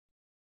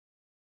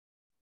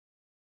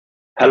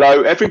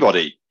Hello,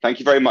 everybody. Thank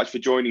you very much for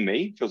joining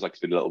me. Feels like it's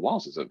been a little while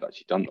since I've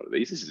actually done one of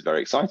these. This is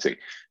very exciting.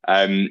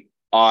 Um,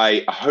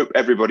 I hope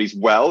everybody's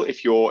well.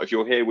 If you're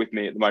here with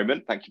me at the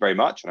moment, thank you very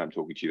much. And I'm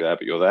talking to you there,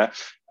 but you're there.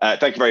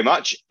 Thank you very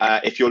much.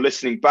 If you're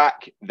listening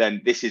back,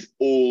 then this is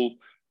all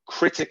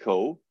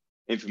critical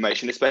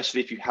information,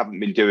 especially if you haven't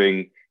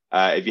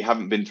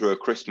been through a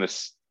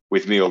Christmas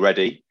with me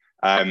already.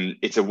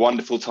 It's a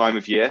wonderful time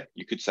of year.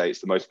 You could say it's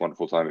the most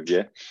wonderful time of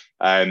year,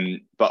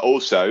 but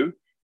also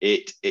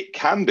it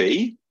can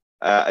be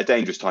a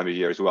dangerous time of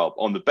year as well,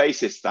 on the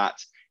basis that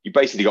you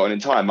basically got an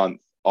entire month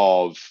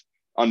of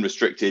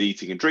unrestricted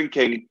eating and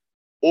drinking.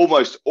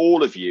 Almost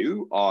all of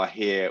you are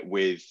here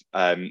with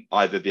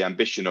either the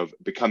ambition of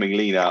becoming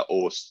leaner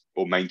or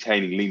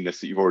maintaining leanness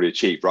that you've already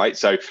achieved, right?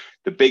 So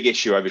the big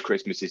issue over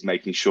Christmas is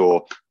making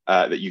sure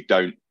that you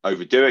don't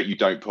overdo it, you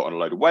don't put on a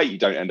load of weight, you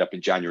don't end up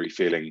in January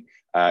feeling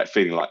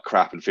like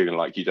crap and feeling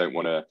like you don't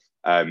want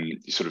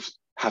to sort of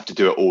have to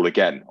do it all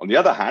again. On the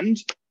other hand,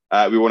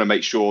 we want to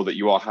make sure that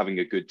you are having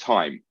a good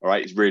time. All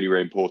right, it's really,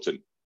 really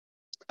important.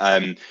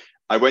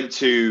 I went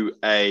to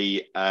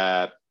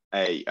a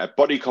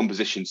body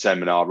composition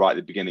seminar right at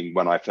the beginning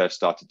when I first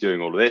started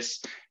doing all of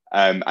this,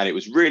 and it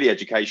was really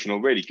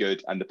educational, really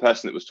good. And the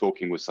person that was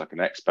talking was like an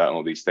expert on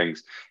all these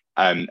things,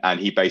 and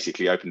he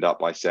basically opened up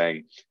by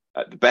saying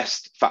the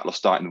best fat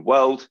loss diet in the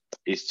world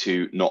is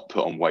to not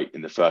put on weight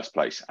in the first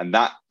place, and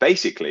that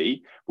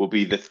basically will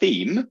be the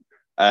theme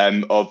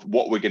of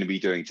what we're going to be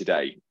doing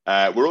today.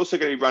 We're also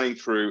going to be running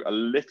through a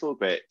little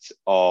bit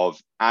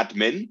of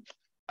admin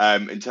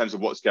in terms of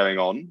what's going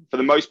on. For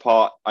the most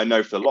part, I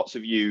know for lots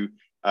of you,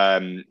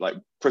 like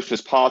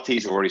Christmas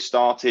parties have already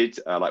started,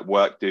 like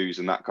work dues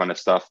and that kind of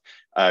stuff.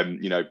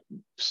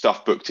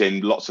 Stuff booked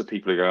in. Lots of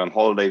people are going on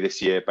holiday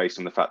this year based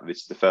on the fact that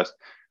this is the first.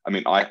 I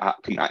mean, I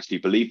couldn't actually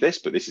believe this,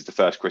 but this is the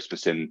first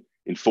Christmas in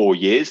 4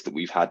 years that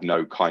we've had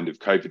no kind of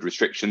COVID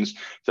restrictions.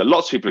 So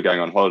lots of people are going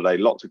on holiday,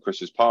 lots of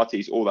Christmas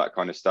parties, all that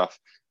kind of stuff.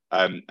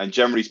 And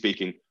generally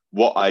speaking,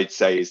 what I'd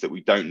say is that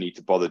we don't need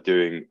to bother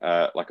doing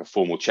like a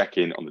formal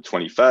check-in on the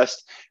 21st.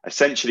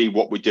 Essentially,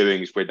 what we're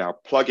doing is we're now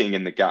plugging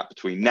in the gap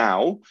between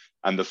now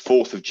and the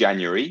 4th of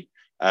January,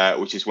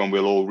 which is when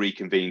we'll all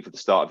reconvene for the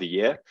start of the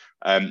year.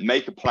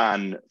 Make a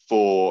plan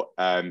for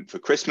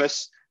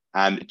Christmas.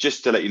 And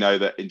just to let you know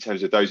that in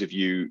terms of those of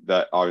you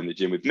that are in the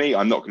gym with me,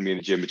 I'm not going to be in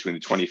the gym between the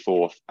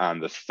 24th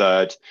and the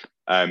 3rd,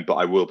 but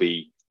I will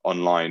be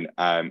online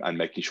and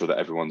making sure that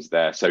everyone's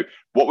there. So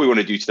what we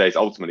want to do today is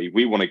ultimately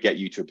we want to get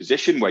you to a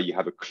position where you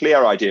have a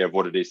clear idea of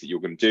what it is that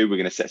you're going to do. We're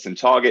going to set some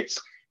targets.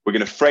 We're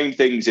going to frame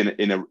things in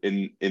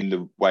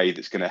the way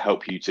that's going to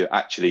help you to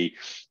actually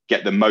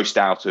get the most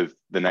out of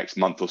the next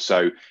month or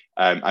so.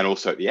 And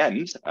also at the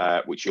end,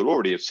 which you'll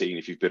already have seen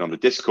if you've been on the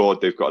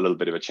Discord, they've got a little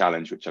bit of a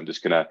challenge, which I'm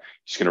just gonna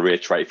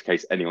reiterate in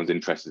case anyone's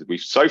interested.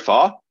 We've so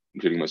far,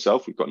 including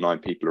myself, we've got 9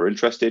 people who are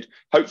interested.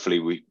 Hopefully,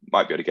 we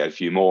might be able to get a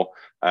few more,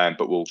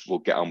 but we'll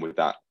get on with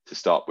that to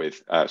start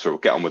with. So we'll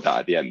get on with that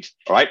at the end.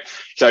 All right.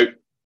 So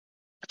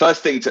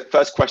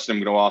first question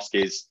I'm going to ask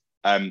is,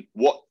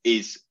 what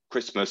is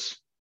Christmas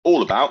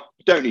all about?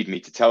 You don't need me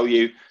to tell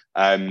you.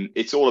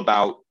 It's all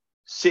about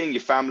seeing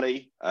your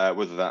family,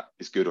 whether that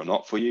is good or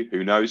not for you,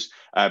 who knows?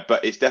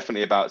 But it's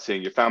definitely about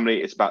seeing your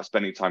family. It's about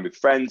spending time with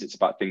friends. It's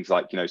about things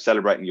like,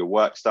 celebrating your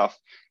work stuff,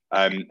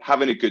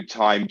 having a good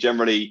time,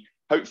 generally,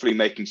 hopefully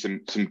making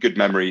some good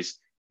memories.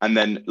 And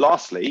then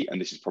lastly, and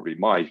this is probably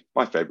my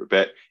favorite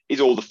bit,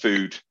 is all the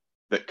food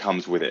that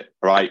comes with it,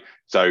 right?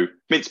 So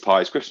mince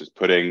pies, Christmas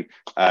pudding,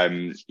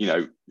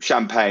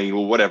 champagne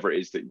or whatever it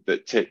is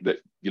that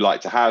you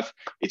like to have.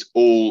 It's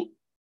all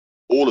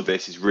of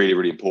this is really,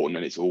 really important,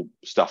 and it's all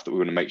stuff that we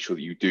want to make sure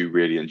that you do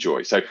really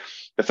enjoy. So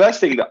the first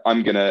thing that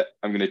I'm gonna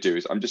do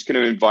is I'm just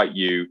going to invite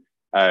you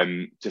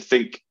to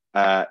think,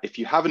 if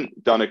you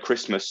haven't done a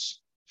Christmas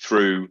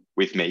through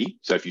with me,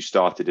 so if you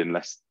started in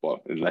less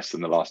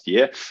than the last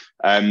year,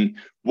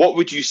 what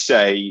would you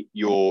say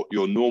your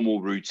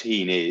normal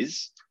routine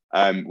is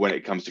when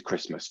it comes to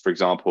Christmas? For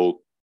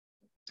example,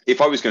 if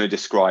I was going to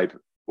describe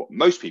what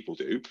most people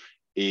do,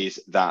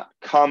 is that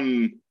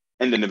come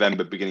end of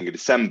November, beginning of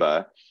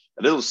December,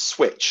 a little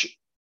switch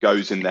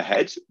goes in the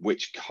head,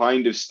 which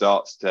kind of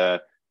starts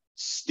to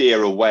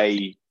steer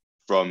away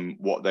from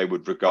what they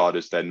would regard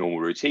as their normal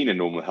routine and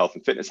normal health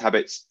and fitness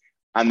habits.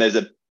 And there's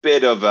a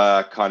bit of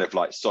a kind of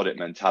like sod it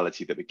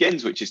mentality that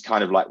begins, which is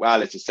kind of like,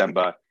 well, it's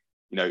December,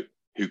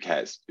 who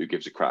cares? Who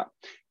gives a crap?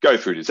 Go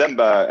through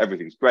December,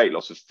 everything's great,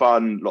 lots of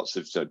fun, lots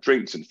of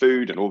drinks and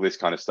food and all this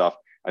kind of stuff.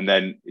 And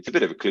then it's a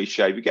bit of a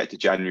cliche. We get to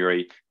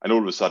January and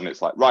all of a sudden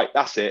it's like, right,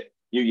 that's it.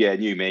 New year,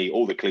 new me,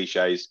 all the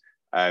cliches.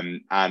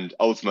 And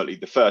ultimately,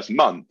 the first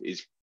month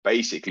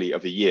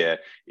of the year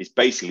is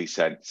basically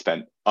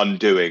spent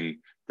undoing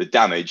the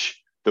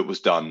damage that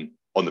was done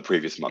on the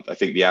previous month. I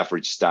think the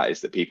average stat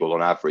is that people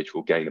on average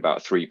will gain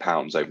about 3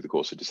 pounds over the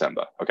course of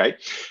December. Okay.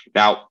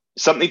 Now,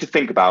 something to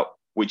think about,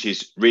 which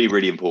is really,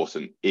 really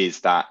important,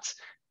 is that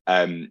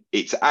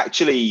it's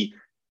actually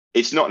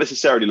it's not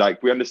necessarily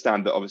like, we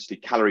understand that obviously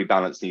calorie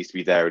balance needs to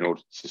be there in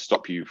order to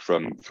stop you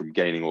from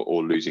gaining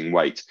or losing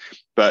weight,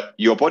 but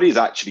your body is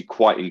actually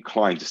quite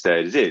inclined to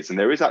stay as it is, and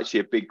there is actually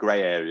a big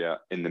gray area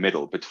in the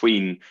middle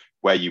between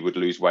where you would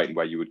lose weight and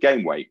where you would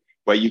gain weight,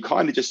 where you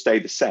kind of just stay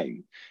the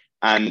same.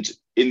 And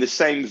in the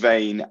same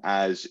vein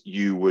as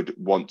you would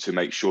want to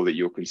make sure that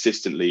you're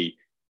consistently,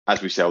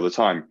 as we say all the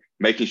time,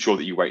 making sure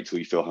that you wait until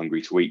you feel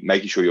hungry to eat,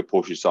 making sure your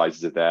portion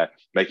sizes are there,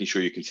 making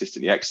sure you're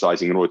consistently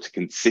exercising in order to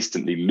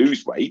consistently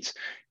lose weight.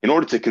 In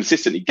order to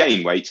consistently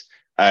gain weight,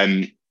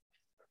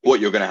 what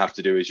you're going to have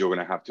to do is you're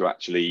going to have to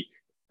actually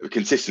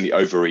consistently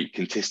overeat,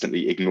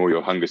 consistently ignore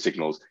your hunger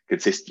signals,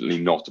 consistently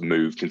not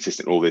move,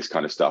 consistent, all this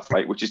kind of stuff,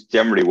 right? Which is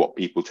generally what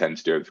people tend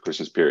to do over the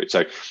Christmas period.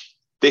 So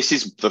this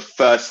is the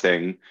first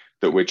thing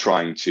that we're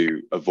trying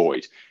to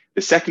avoid.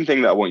 The second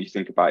thing that I want you to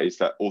think about is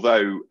that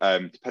although,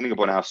 depending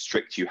upon how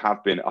strict you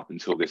have been up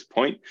until this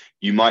point,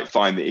 you might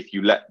find that if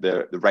you let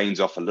the reins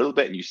off a little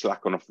bit and you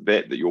slack on off a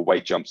bit, that your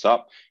weight jumps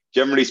up.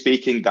 Generally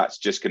speaking, that's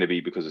just going to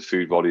be because of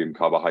food volume,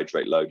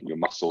 carbohydrate load, and your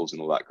muscles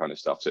and all that kind of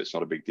stuff. So it's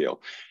not a big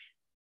deal.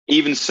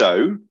 Even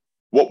so,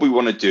 what we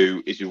want to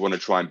do is we want to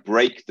try and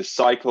break the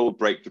cycle,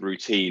 break the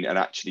routine, and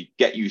actually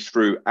get you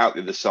through out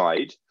the other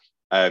side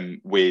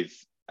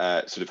with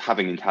sort of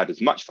having had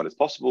as much fun as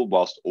possible,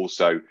 whilst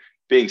also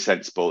being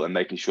sensible and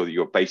making sure that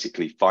you're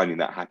basically finding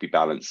that happy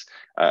balance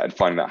and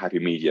finding that happy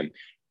medium.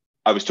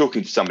 I was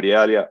talking to somebody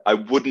earlier. I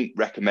wouldn't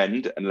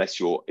recommend, unless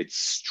you're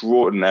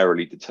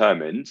extraordinarily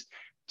determined,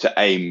 to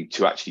aim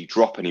to actually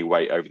drop any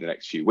weight over the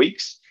next few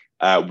weeks.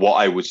 What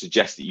I would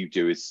suggest that you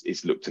do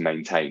is look to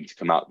maintain, to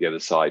come out the other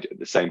side at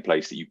the same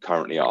place that you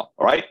currently are.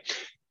 All right.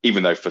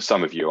 Even though for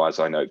some of you, as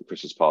I know, the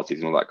Christmas parties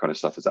and all that kind of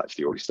stuff has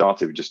actually already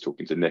started. We're just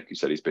talking to Nick, who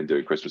said he's been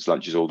doing Christmas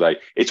lunches all day.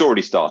 It's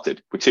already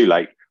started. We're too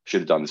late.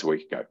 Should have done this a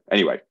week ago.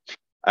 Anyway,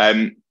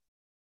 on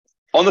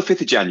the 5th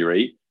of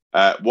January,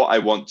 what I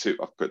want to,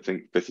 I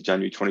think 5th of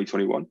January,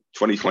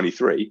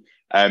 2023,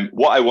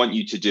 what I want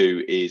you to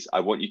do is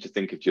I want you to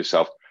think of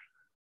yourself,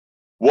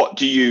 what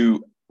do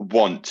you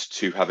want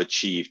to have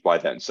achieved by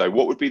then? So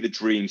what would be the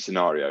dream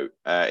scenario?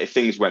 If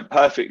things went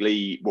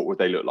perfectly, what would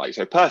they look like?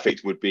 So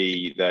perfect would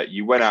be that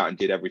you went out and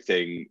did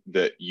everything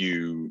that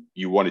you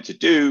wanted to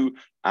do,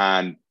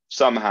 and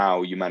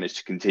somehow you managed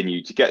to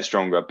continue to get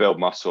stronger, build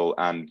muscle,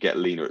 and get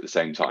leaner at the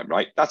same time,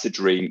 right? That's a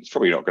dream. It's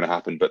probably not going to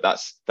happen, but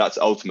that's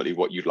ultimately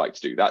what you'd like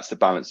to do. That's the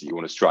balance that you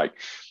want to strike.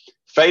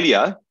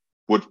 Failure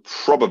would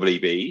probably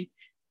be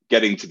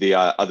getting to the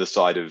other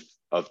side of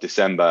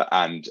December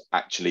and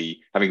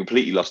actually having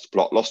completely lost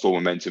all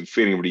momentum,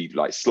 feeling really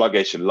like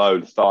sluggish and low,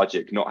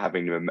 lethargic, not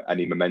having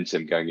any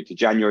momentum going into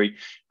January,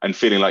 and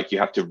feeling like you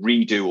have to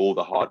redo all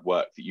the hard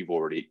work that you've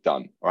already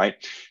done. Right.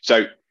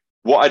 So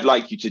what I'd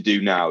like you to do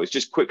now is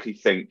just quickly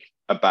think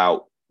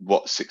about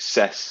what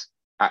success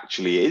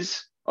actually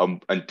is,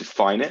 and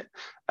define it.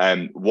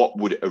 What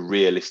would a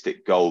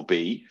realistic goal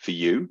be for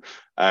you?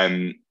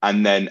 And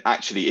then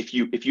actually, if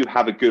you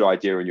have a good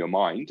idea in your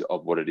mind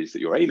of what it is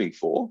that you're aiming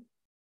for,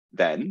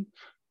 then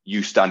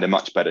you stand a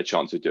much better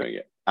chance of doing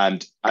it.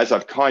 And as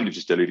I've kind of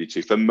just alluded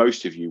to, for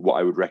most of you, what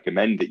I would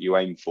recommend that you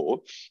aim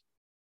for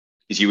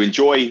is you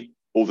enjoy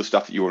all the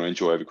stuff that you want to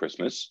enjoy over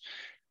Christmas.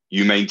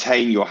 You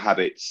maintain your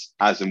habits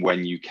as and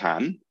when you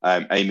can,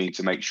 aiming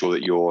to make sure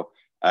that you're,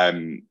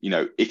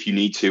 if you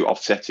need to,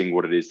 offsetting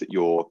what it is that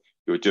you're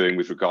doing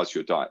with regards to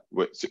your diet,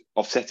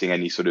 offsetting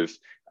any sort of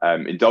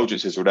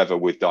indulgences or whatever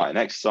with diet and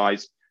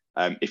exercise,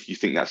 if you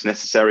think that's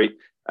necessary.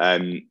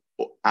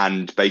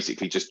 And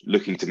basically just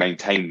looking to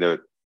maintain the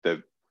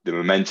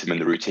momentum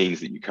and the routines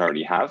that you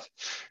currently have.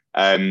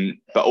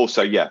 But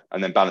also,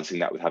 and then balancing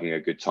that with having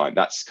a good time.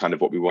 That's kind of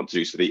what we want to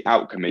do. So the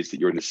outcome is that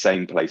you're in the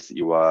same place that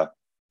you are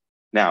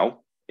now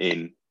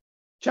in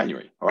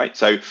January. All right.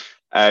 So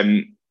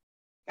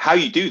how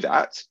you do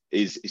that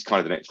is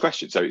kind of the next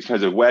question. So it's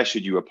kind of where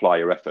should you apply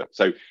your effort?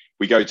 So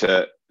we go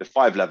to the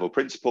 5-level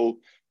principle.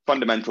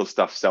 Fundamental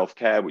stuff,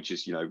 self-care, which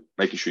is,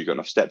 making sure you've got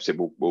enough steps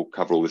in. We'll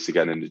cover all this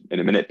again in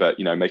a minute, but,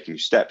 making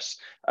steps,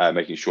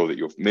 making sure that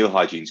your meal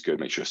hygiene is good,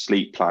 make sure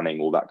sleep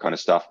planning, all that kind of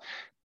stuff.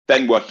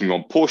 Then working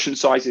on portion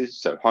sizes,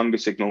 so hunger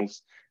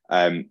signals.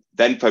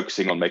 Then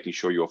focusing on making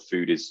sure your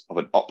food is of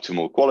an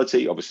optimal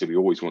quality. Obviously, we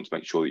always want to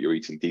make sure that you're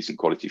eating decent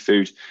quality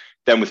food.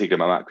 Then we're thinking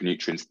about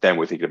macronutrients. Then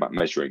we're thinking about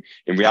measuring.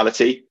 In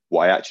reality,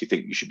 what I actually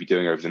think you should be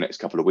doing over the next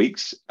couple of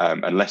weeks,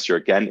 unless you're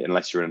in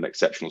an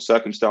exceptional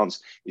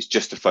circumstance, is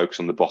just to focus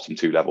on the bottom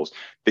 2 levels.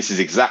 This is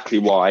exactly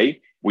why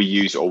we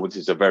use, or this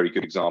is a very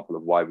good example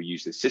of why we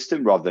use this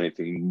system rather than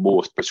anything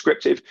more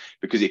prescriptive,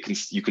 because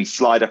you can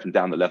slide up and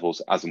down the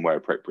levels as and where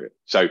appropriate.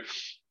 So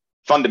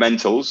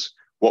fundamentals,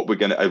 what we're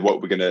going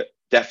to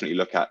definitely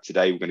look at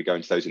today. We're going to go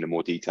into those in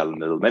more detail in a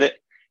little minute.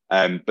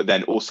 But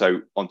then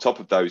also on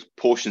top of those,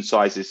 portion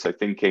sizes. So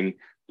thinking,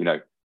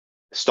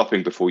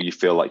 stopping before you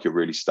feel like you're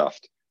really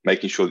stuffed,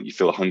 making sure that you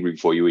feel hungry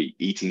before you eat,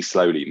 eating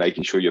slowly,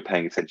 making sure you're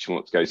paying attention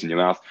to what goes in your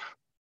mouth.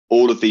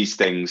 All of these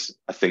things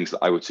are things that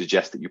I would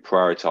suggest that you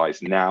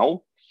prioritize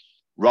now,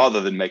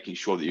 rather than making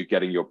sure that you're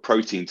getting your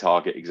protein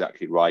target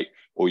exactly right,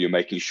 or you're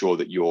making sure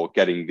that you're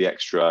getting the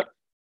extra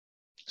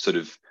sort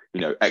of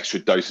extra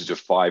doses of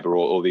fiber, or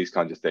all these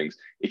kinds of things.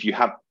 If you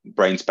have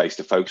brain space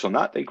to focus on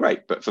that, then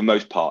great. But for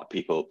most part,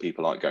 people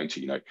aren't going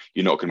to,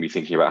 you're not going to be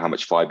thinking about how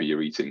much fiber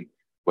you're eating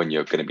when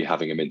you're going to be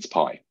having a mince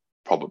pie,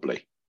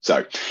 probably.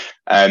 So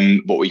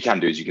what we can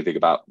do is you can think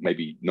about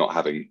maybe not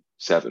having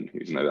 7,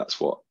 even though that's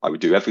what I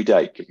would do every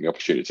day, given the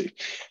opportunity.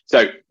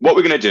 So what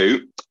we're going to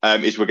do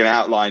is we're going to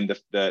outline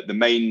the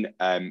main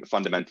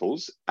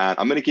fundamentals, and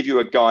I'm going to give you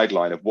a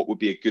guideline of what would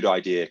be a good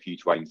idea for you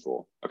to aim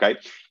for. Okay,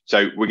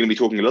 so we're going to be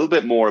talking a little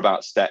bit more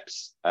about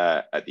steps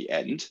at the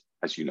end,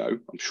 as you know.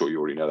 I'm sure you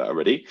already know that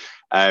already.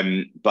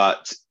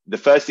 But the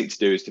first thing to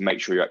do is to make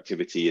sure your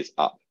activity is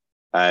up.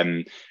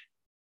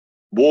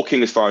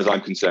 Walking, as far as I'm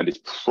concerned, is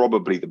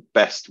probably the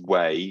best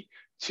way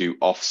to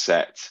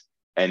offset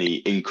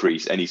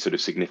any sort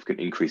of significant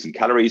increase in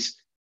calories.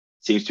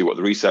 Seems to be what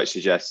the research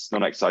suggests.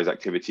 Non-exercise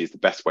activity is the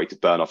best way to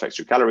burn off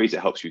extra calories. It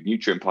helps you with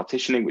nutrient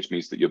partitioning, which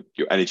means that your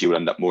energy will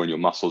end up more in your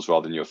muscles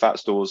rather than your fat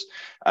stores.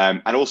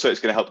 And also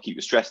it's going to help keep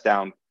your stress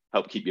down,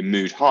 help keep your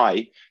mood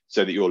high,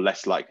 so that you're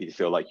less likely to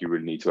feel like you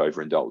really need to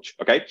overindulge.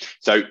 Okay,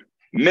 so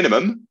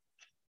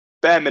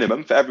bare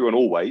minimum for everyone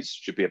always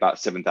should be about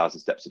 7,000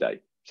 steps a day.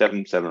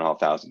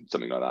 7,500,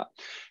 something like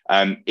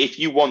that. If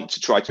you want to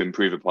try to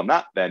improve upon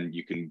that, then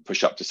you can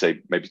push up to,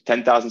 say, maybe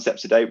 10,000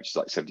 steps a day, which is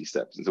like 70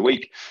 steps a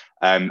week.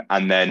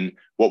 And then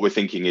what we're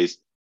thinking is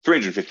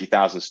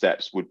 350,000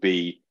 steps would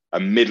be a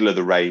middle of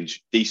the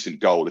range, decent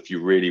goal if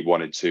you really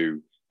wanted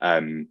to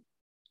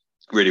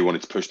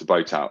push the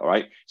boat out. All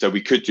right. So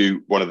we could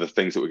do, one of the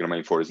things that we're going to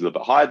aim for is a little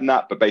bit higher than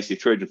that, but basically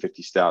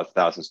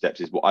 350,000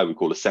 steps is what I would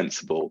call a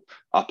sensible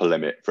upper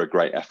limit for a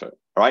great effort.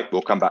 All right.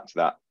 We'll come back to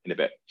that in a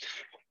bit.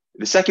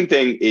 The second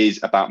thing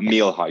is about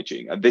meal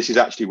hygiene. And this is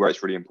actually where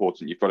it's really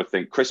important. You've got to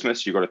think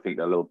Christmas. You've got to think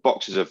there are little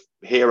boxes of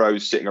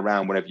heroes sitting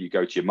around whenever you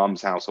go to your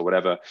mum's house or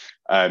whatever.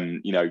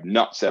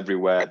 Nuts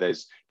everywhere.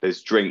 There's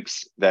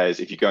drinks.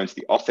 If you go into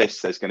the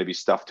office, there's going to be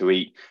stuff to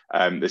eat.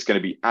 There's going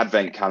to be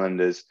advent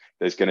calendars.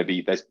 There's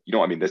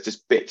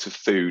just bits of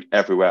food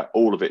everywhere.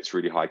 All of it's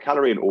really high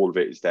calorie, and all of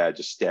it is there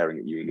just staring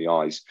at you in the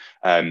eyes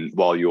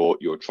while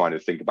you're trying to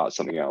think about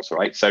something else. All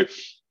right. So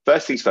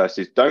first things first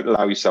is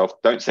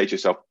don't say to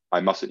yourself, I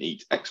mustn't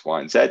eat X,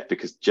 Y, and Z,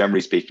 because generally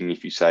speaking,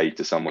 if you say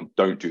to someone,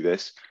 don't do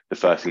this, the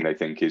first thing they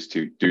think is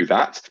to do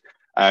that.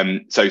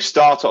 So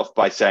start off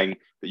by saying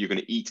that you're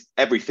going to eat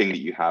everything that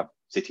you have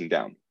sitting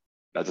down.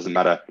 That doesn't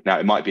matter. Now,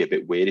 it might be a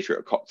bit weird if you're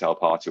at a cocktail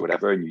party or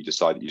whatever, and you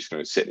decide that you're just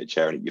going to sit in a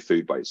chair and eat your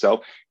food by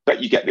yourself,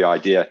 but you get the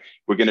idea.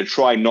 We're going to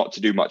try not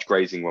to do much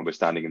grazing when we're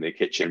standing in the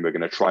kitchen. We're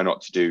going to try not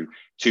to do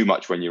too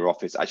much when you're in your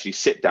office. Actually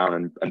sit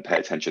down and pay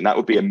attention. That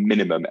would be a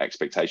minimum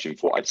expectation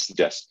for what I'd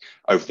suggest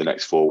over the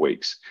next 4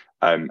 weeks.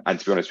 And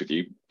to be honest with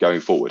you,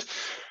 going forward.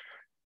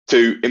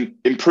 To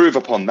improve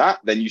upon that,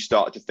 then you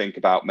start to think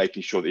about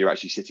making sure that you're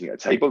actually sitting at a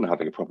table and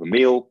having a proper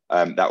meal.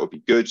 That would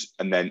be good.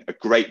 And then a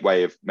great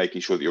way of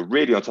making sure that you're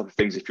really on top of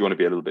things, if you want to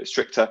be a little bit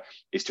stricter,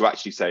 is to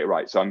actually say,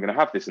 right, so I'm going to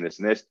have this and this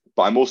and this,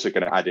 but I'm also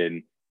going to add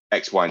in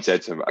X, Y, and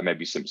Z, so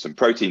maybe some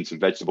protein, some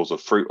vegetables or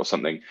fruit or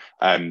something,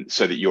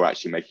 so that you're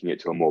actually making it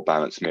to a more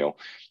balanced meal.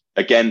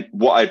 Again,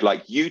 what I'd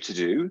like you to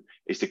do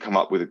is to come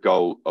up with a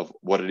goal of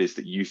what it is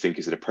that you think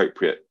is an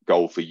appropriate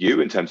goal for you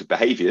in terms of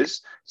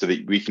behaviors, so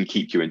that we can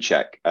keep you in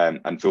check.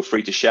 And feel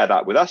free to share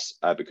that with us,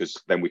 because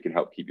then we can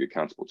help keep you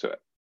accountable to it.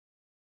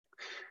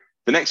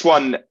 The next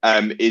one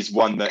is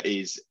one that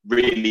is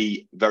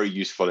really very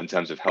useful in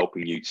terms of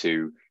helping you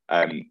to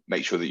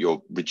make sure that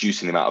you're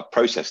reducing the amount of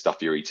processed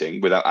stuff you're eating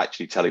without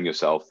actually telling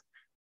yourself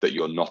that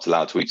you're not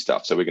allowed to eat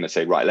stuff. So we're going to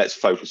say, right, let's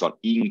focus on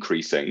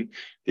increasing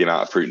the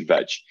amount of fruit and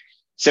veg.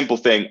 Simple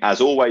thing,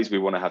 as always, we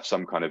want to have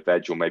some kind of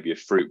veg or maybe a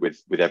fruit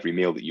with every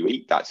meal that you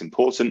eat. That's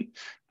important.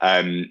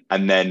 And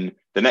then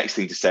the next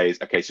thing to say is,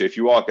 okay, so if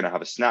you are going to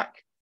have a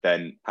snack,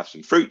 then have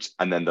some fruit.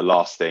 And then the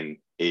last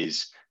thing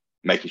is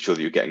making sure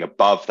that you're getting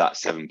above that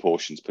 7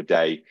 portions per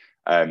day,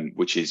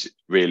 which is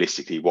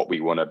realistically what we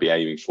want to be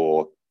aiming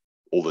for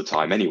all the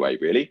time anyway,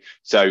 really.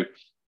 So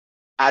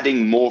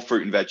adding more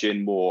fruit and veg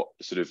in, more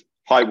sort of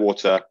high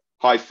water,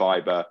 high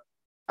fiber,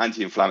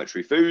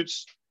 anti-inflammatory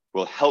foods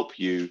will help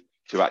you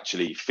to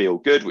actually feel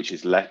good, which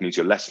is means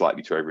you're less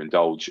likely to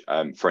overindulge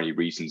for any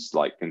reasons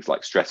like things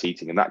like stress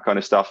eating and that kind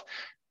of stuff.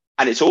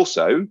 And it's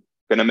also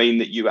going to mean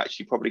that you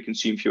actually probably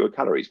consume fewer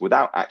calories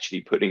without actually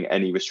putting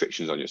any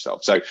restrictions on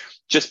yourself. So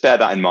just bear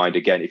that in mind.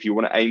 Again, if you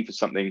want to aim for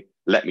something,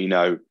 let me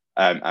know,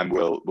 and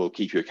we'll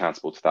keep you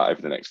accountable to that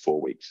over the next 4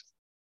 weeks.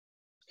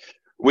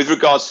 With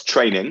regards to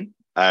training,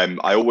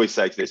 I always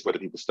say to this, whether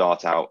people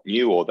start out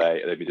new or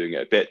they've been doing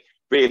it a bit,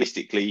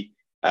 realistically,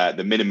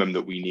 the minimum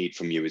that we need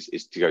from you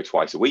is to go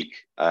twice a week.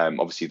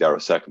 Obviously, there are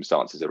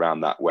circumstances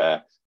around that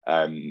where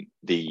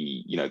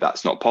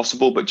that's not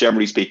possible, but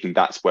generally speaking,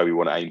 that's where we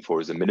want to aim for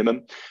as a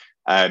minimum.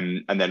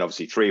 And then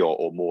obviously 3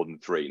 or more than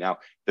 3. Now,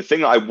 the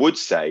thing I would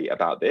say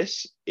about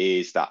this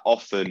is that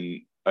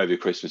often over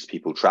Christmas,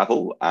 people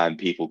travel and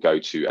people go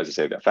to, as I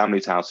say, their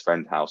family's house,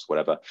 friend's house,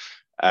 whatever.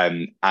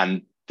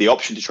 And the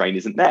option to train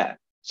isn't there.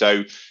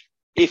 So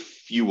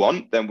if you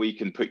want, then we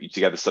can put you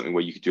together something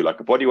where you could do like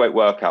a bodyweight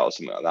workout or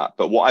something like that.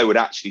 But what I would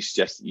actually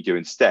suggest that you do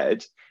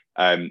instead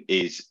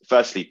is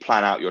firstly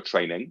plan out your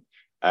training.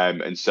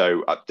 And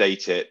so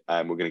update it.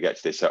 We're going to get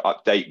to this. So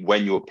update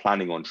when you're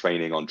planning on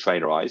training on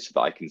Trainerize so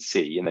that I can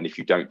see. And then if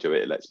you don't do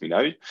it, it lets me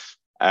know.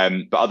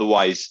 But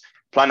otherwise,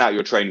 plan out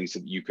your training so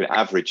that you can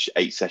average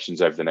 8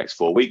 sessions over the next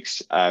 4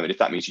 weeks. And if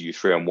that means you do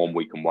 3 on one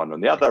week and 1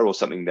 on the other or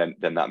something, then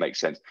that makes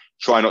sense.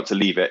 Try not to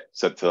leave it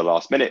to the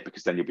last minute,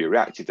 because then you'll be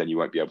reactive, then you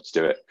won't be able to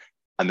do it.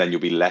 And then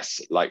you'll be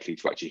less likely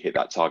to actually hit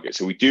that target.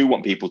 So we do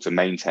want people to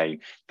maintain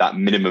that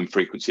minimum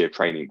frequency of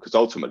training, because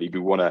ultimately we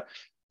want to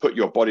put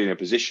your body in a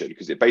position,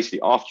 because it basically,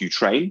 after you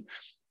train,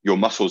 your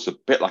muscles are a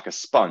bit like a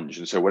sponge.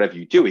 And so whatever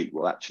you do eat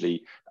will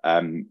actually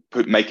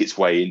make its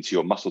way into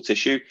your muscle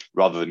tissue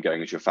rather than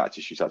going into your fat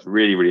tissue. So that's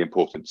really, really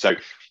important. So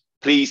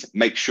please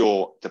make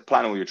sure to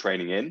plan all your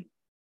training in,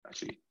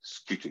 actually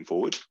scooting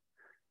forward,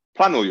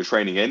 plan all your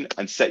training in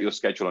and set your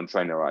schedule on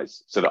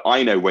Trainerize so that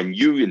I know when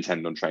you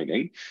intend on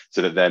training,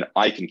 so that then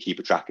I can keep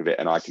a track of it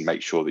and I can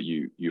make sure that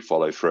you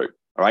follow through.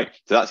 All right.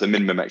 So that's a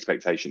minimum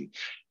expectation.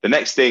 The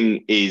next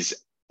thing is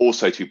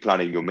also to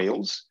planning your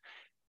meals.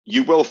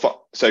 You will,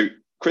 so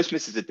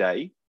Christmas is a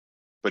day,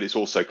 but it's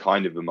also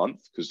kind of a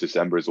month, because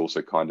December is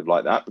also kind of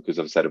like that, because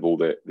I've said of all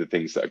the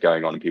things that are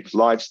going on in people's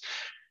lives.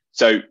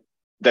 So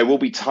there will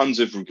be tons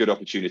of good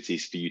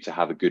opportunities for you to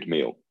have a good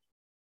meal.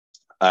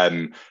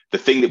 The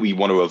thing that we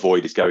want to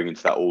avoid is going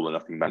into that all or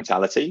nothing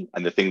mentality.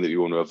 And the thing that we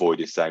want to avoid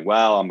is saying,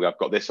 well, I've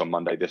got this on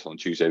Monday, this on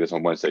Tuesday, this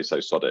on Wednesday, so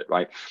sod it,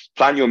 right?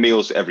 Plan your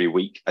meals every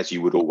week, as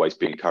you would always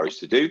be encouraged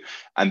to do,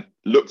 and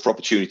look for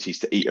opportunities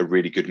to eat a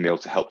really good meal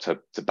to help to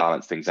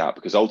balance things out,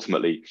 because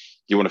ultimately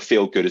you want to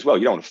feel good as well.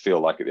 You don't want to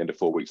feel like at the end of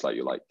 4 weeks, like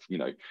you're like,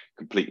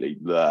 completely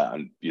bleh,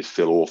 and you just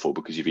feel awful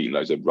because you've eaten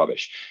loads of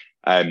rubbish.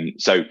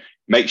 So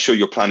make sure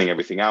you're planning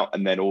everything out.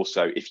 And then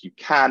also, if you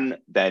can,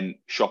 then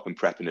shop and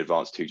prep in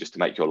advance too, just to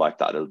make your life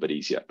that a little bit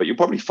easier. But you'll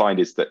probably find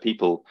is that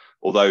people,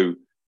 although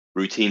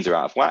routines are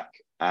out of whack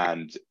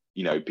and,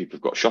 people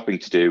have got shopping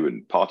to do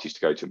and parties to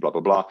go to and blah,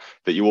 blah, blah,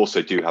 that you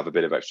also do have a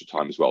bit of extra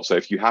time as well. So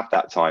if you have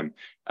that time,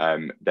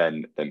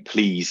 then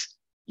please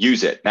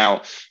use it.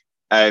 Now,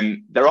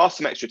 there are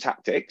some extra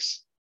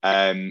tactics,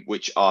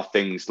 which are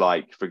things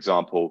like, for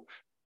example,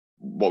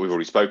 what we've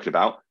already spoken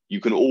about. You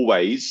can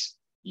always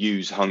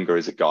use hunger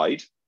as a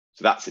guide.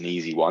 So that's an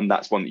easy one.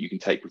 That's one that you can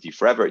take with you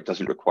forever. It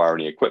doesn't require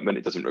any equipment.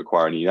 It doesn't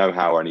require any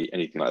know-how or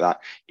anything like that.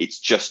 It's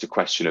just a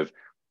question of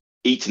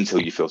eat until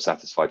you feel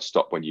satisfied,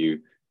 stop when you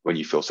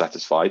feel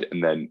satisfied,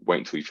 and then wait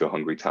until you feel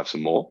hungry to have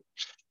some more.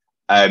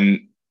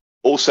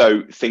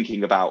 Also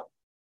thinking about,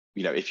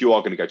 if you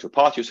are going to go to a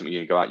party or something,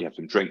 you're going to go out, you have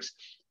some drinks,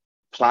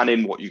 plan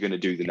in what you're going to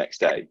do the next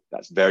day.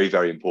 That's very,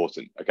 very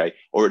important. Okay.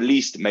 Or at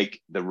least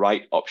make the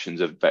right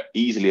options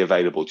easily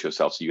available to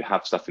yourself, so you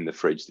have stuff in the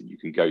fridge that you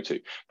can go to.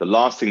 The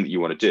last thing that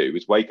you want to do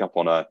is wake up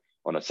on a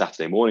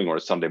Saturday morning or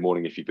a Sunday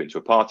morning, if you've been to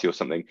a party or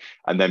something,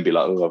 and then be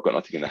like, oh, I've got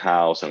nothing in the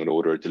house, I'm going to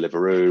order a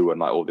Deliveroo, and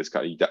like all this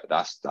kind of,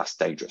 that's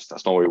dangerous.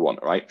 That's not what we want.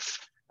 Right.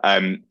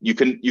 You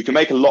can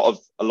make a lot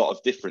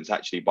of difference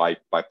actually by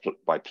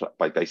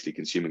basically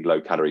consuming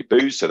low calorie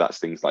booze. So that's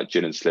things like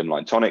gin and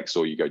slimline tonics,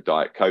 or you go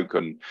Diet Coke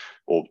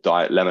or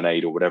Diet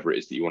Lemonade, or whatever it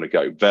is that you want to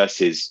go,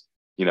 versus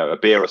a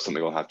beer or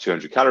something will have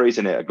 200 calories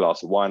in it. A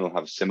glass of wine will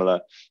have similar,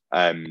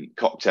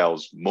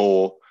 cocktails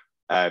more.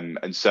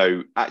 And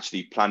so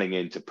actually planning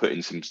in to put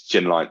in some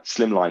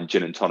slimline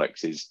gin and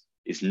tonics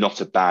is not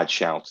a bad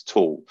shout at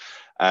all.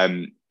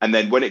 And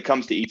then when it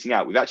comes to eating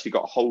out, we've actually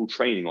got whole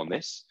training on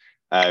this,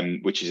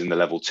 which is in the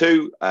level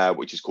 2,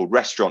 which is called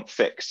Restaurant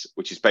Fix,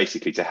 which is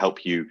basically to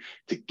help you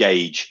to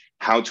gauge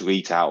how to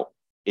eat out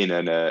in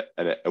a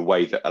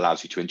way that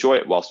allows you to enjoy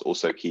it whilst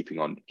also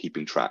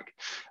keeping track.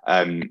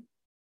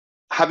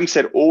 Having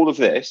said all of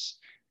this,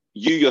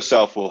 you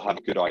yourself will have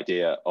a good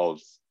idea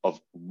of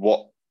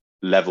what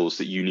levels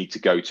that you need to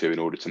go to in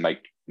order to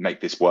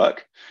make this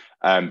work.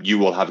 You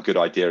will have a good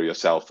idea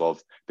yourself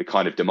of the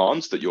kind of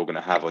demands that you're going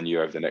to have on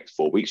you over the next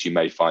 4 weeks. You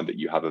may find that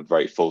you have a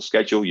very full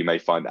schedule. You may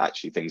find that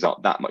actually things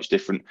aren't that much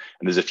different.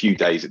 And there's a few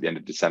days at the end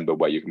of December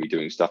where you're going to be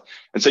doing stuff.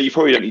 And so you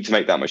probably don't need to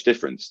make that much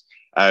difference.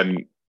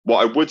 What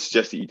I would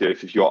suggest that you do,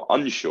 if you're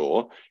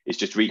unsure, is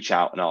just reach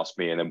out and ask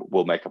me, and then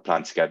we'll make a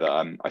plan together.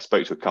 I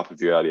spoke to a couple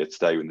of you earlier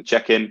today in the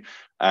check-in,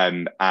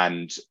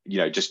 and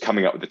just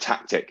coming up with a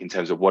tactic in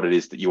terms of what it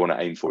is that you want to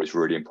aim for is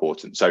really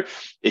important. So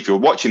if you're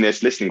watching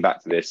this, listening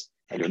back to this,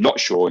 and you're not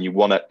sure, and you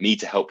want me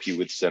to help you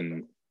with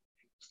some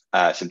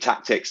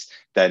tactics,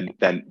 then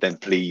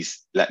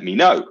please let me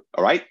know.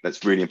 All right,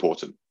 that's really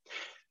important.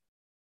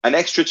 An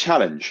extra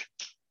challenge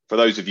for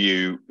those of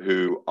you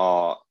who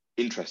are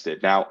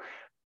interested. Now,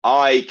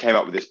 I came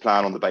up with this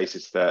plan on the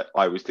basis that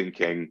I was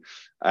thinking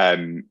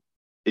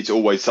it's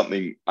always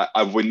something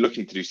I've been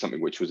looking to do,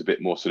 something which was a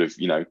bit more sort of,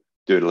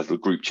 doing a little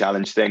group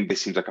challenge thing.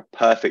 This seems like a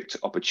perfect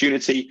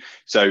opportunity.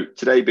 So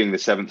today being the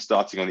 7th,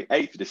 starting on the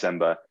 8th of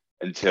December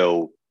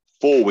until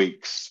 4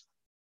 weeks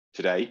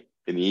today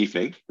in the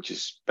evening, which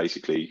is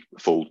basically a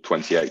full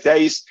 28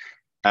 days,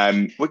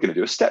 we're going to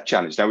do a step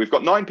challenge. Now, we've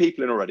got 9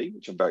 people in already,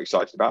 which I'm very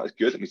excited about. It's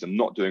good. That means I'm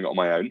not doing it on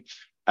my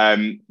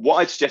own. What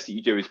I'd suggest that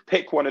you do is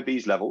pick one of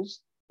these levels.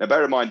 Now,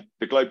 bear in mind,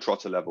 the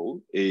Globetrotter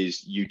level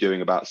is you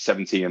doing about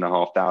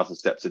 17,500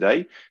 steps a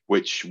day,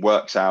 which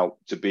works out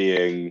to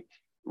being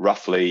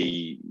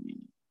roughly,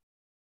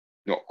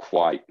 not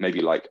quite,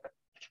 maybe like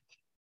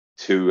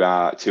 2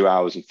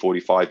 hours and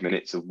 45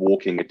 minutes of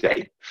walking a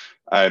day,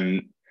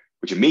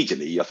 which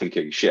immediately you're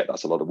thinking, shit,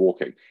 that's a lot of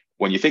walking.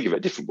 When you think of it a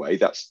different way,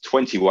 that's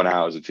 21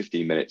 hours and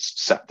 15 minutes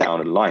sat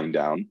down and lying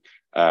down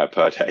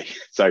per day.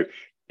 So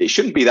it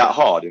shouldn't be that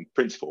hard in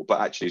principle,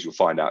 but actually, as you'll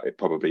find out, it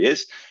probably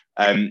is.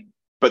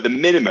 But the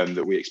minimum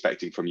that we're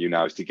expecting from you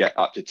now is to get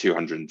up to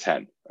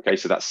 210. Okay,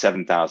 so that's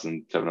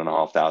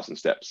 7,500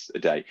 steps a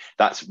day.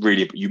 That's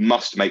really, you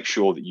must make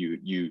sure that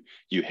you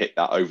hit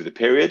that over the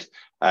period,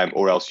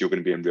 or else you're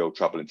going to be in real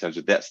trouble in terms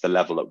of that's the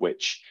level at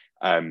which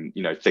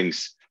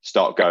things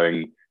start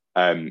going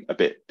a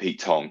bit Pete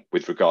Tong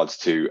with regards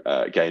to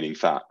gaining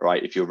fat,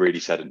 right? If you're really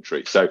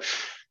sedentary. So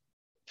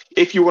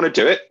if you want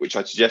to do it, which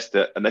I suggest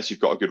that unless you've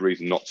got a good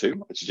reason not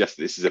to, I suggest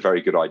that this is a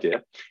very good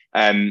idea.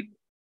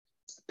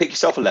 Pick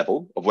yourself a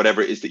level of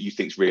whatever it is that you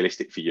think is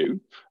realistic for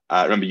you.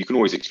 Remember, you can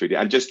always exclude it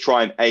and just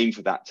try and aim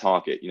for that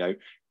target.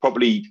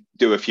 Probably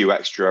do a few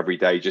extra every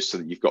day just so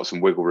that you've got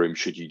some wiggle room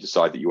should you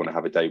decide that you want to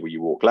have a day where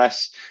you walk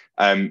less.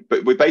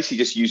 But we're basically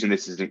just using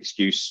this as an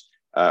excuse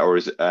or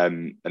as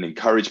an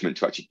encouragement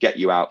to actually get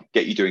you out,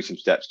 get you doing some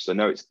steps, because I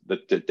know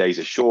the days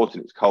are short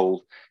and it's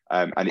cold,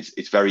 and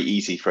it's very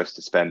easy for us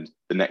to spend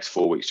the next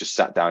 4 weeks just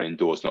sat down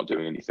indoors not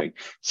doing anything.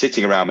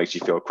 Sitting around makes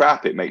you feel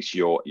crap. It makes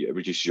it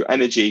reduces your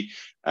energy.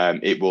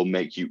 It will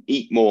make you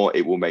eat more.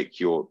 It will make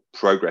your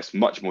progress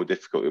much more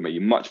difficult. It will make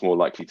you much more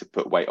likely to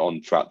put weight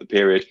on throughout the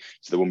period,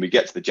 so that when we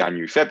get to the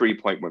January, February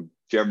point, when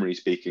generally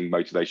speaking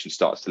motivation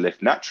starts to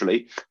lift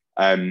naturally,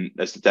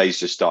 as the days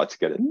just start to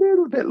get a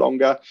little bit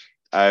longer,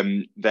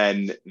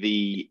 then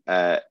you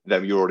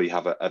already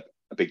have a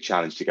big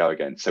challenge to go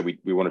against. So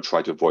we want to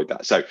try to avoid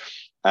that. So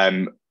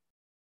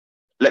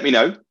let me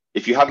know.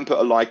 If you haven't put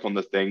a like on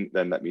the thing,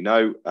 then let me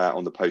know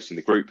on the post in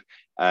the group,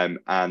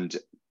 and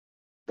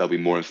there'll be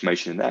more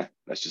information in there.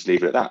 Let's just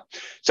leave it at that.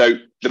 So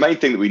the main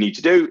thing that we need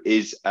to do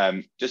is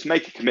just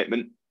make a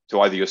commitment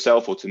to either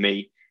yourself or to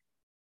me,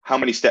 how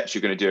many steps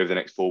you're going to do over the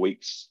next 4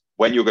 weeks,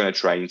 when you're going to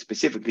train,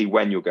 specifically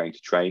when you're going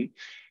to train,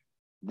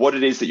 what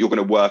it is that you're going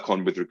to work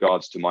on with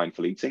regards to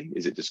mindful eating.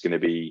 Is it just going to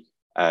be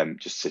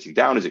just sitting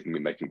down? Is it going to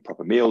be making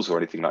proper meals or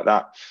anything like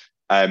that?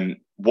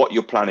 What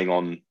you're planning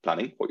on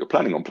planning,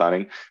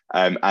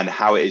 and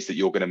how it is that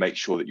you're going to make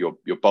sure that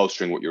you're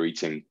bolstering what you're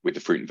eating with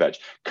the fruit and veg.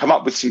 Come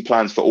up with some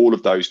plans for all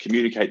of those,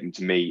 communicate them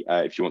to me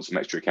if you want some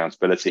extra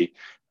accountability.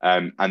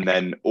 And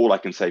then all I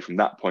can say from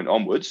that point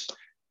onwards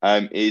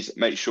is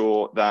make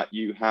sure that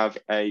you have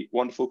a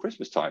wonderful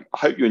Christmas time. I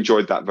hope you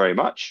enjoyed that very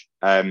much.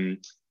 I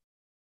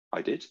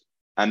did.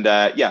 And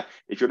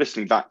if you're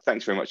listening back,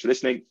 thanks very much for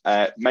listening.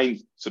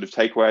 Main sort of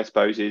takeaway, I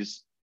suppose,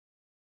 is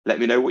let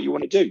me know what you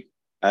want to do.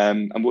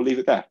 And we'll leave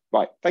it there.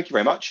 Right. Thank you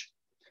very much.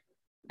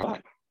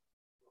 Bye.